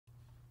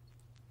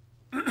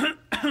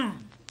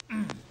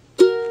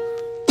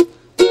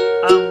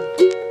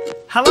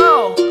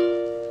Hello.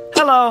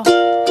 Hello.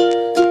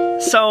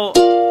 So,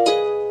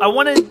 I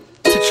wanted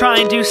to try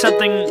and do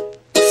something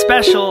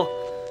special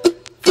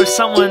for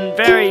someone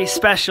very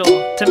special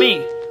to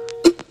me.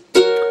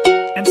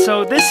 And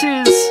so this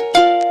is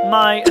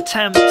my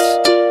attempt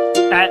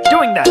at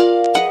doing that.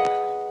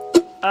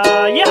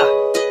 Yeah.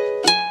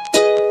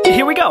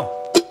 Here we go.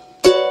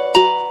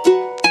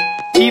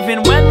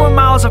 Even when we're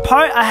miles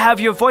apart, I have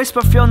your voice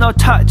but feel no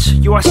touch.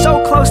 You are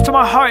so close to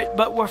my heart,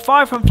 but we're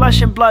far from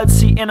flesh and blood.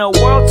 See, in a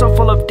world so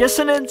full of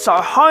dissonance,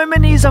 our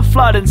harmonies a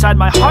flood. Inside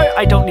my heart,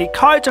 I don't need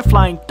cards or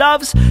flying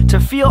doves to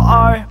feel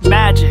our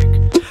magic.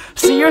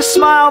 See, your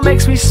smile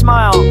makes me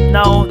smile.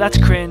 No, that's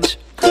cringe.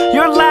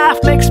 Your laugh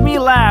makes me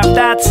laugh,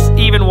 that's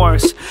even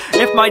worse.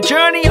 If my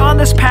journey on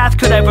this path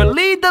could ever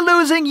lead to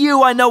losing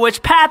you, I know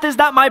which path is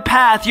not my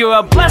path. You're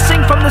a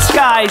blessing from the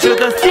skies, you're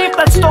the thief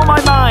that stole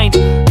my mind.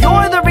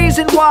 You're the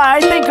reason why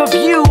I think of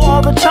you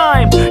all the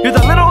time. You're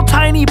the little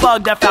tiny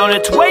bug that found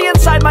its way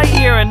inside my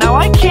ear, and now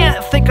I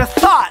can't think a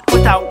thought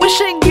without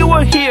wishing you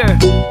were here.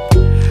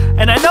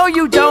 And I know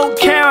you don't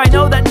care, I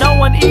know that no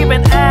one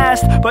even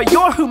asked, but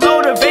you're who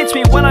motivates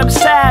me when I'm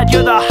sad.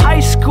 You're the high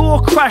school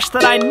crush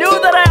that I knew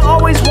that I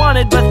always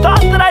wanted, but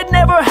thought that I'd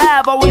never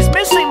have. Always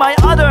missing my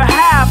other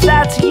half,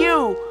 that's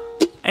you.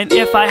 And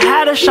if I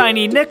had a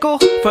shiny nickel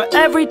for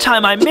every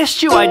time I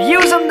missed you, I'd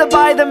use them to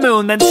buy the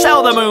moon, then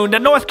sell the moon to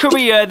North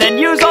Korea, then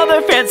use all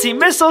their fancy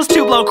missiles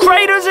to blow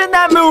craters in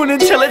that moon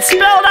until it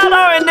spelled out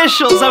our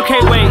initials. Okay,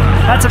 wait,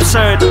 that's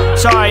absurd.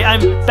 Sorry,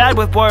 I'm bad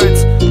with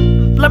words.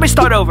 Let me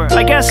start over.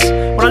 I guess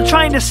what I'm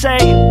trying to say,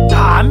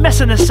 I'm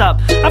messing this up.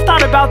 I've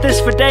thought about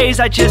this for days,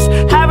 I just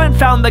haven't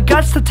found the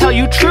guts to tell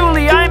you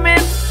truly I'm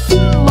in.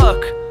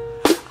 Look,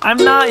 I'm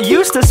not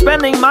used to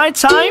spending my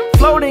time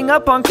floating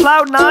up on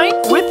cloud 9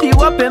 with you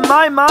up in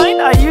my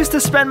mind. I used to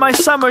spend my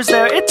summers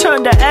there, it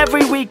turned to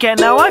every weekend.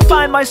 Now I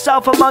find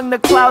myself among the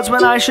clouds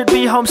when I should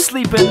be home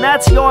sleeping.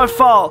 That's your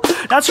fault.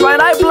 That's right,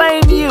 I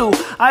blame you.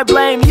 I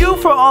blame you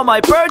for all my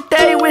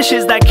birthday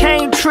wishes that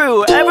came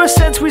true. Ever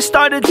since we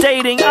started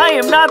dating, I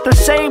am not the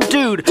same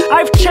dude.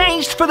 I've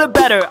changed for the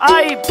better.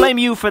 I blame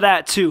you for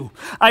that too.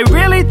 I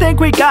really think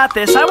we got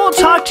this. I won't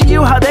talk to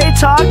you how they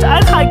talked.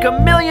 I'd hike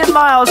 1,000,000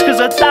 miles cause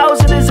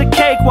 1,000 is a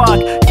cakewalk.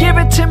 Give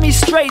it to me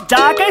straight,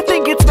 doc, I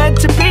think it's meant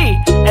to be.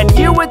 And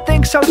you would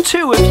think so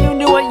too if you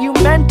knew what you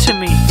meant to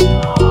me.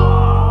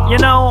 You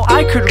know,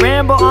 I could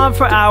ramble on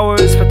for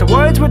hours, but the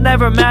words would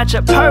never match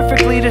up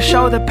perfectly to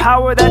show the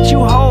power that you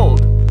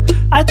hold.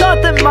 I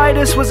thought that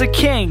Midas was a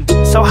king,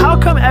 so how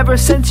come ever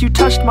since you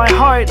touched my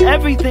heart,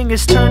 everything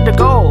has turned to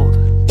gold?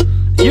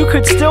 You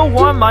could still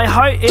warm my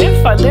heart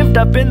if I lived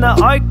up in the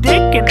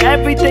Arctic and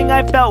everything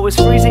I felt was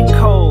freezing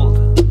cold.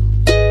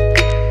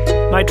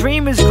 My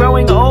dream is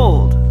growing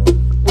old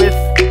with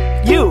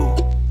you,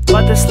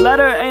 but this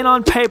letter ain't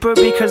on paper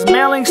because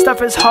mailing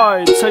stuff is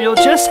hard. So you'll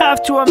just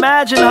have to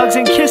imagine hugs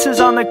and kisses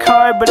on the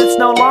card, but it's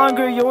no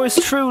longer yours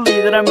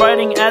truly that I'm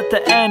writing at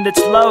the end. It's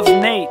love,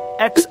 Nate,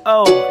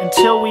 XO,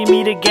 until we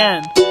meet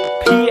again.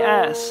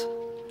 P.S.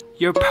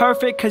 You're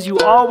perfect cause you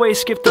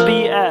always skip the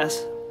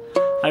BS.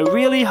 I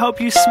really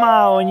hope you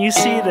smile when you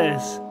see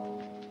this.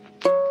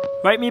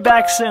 Write me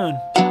back soon.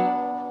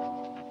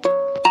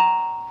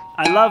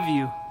 I love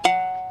you.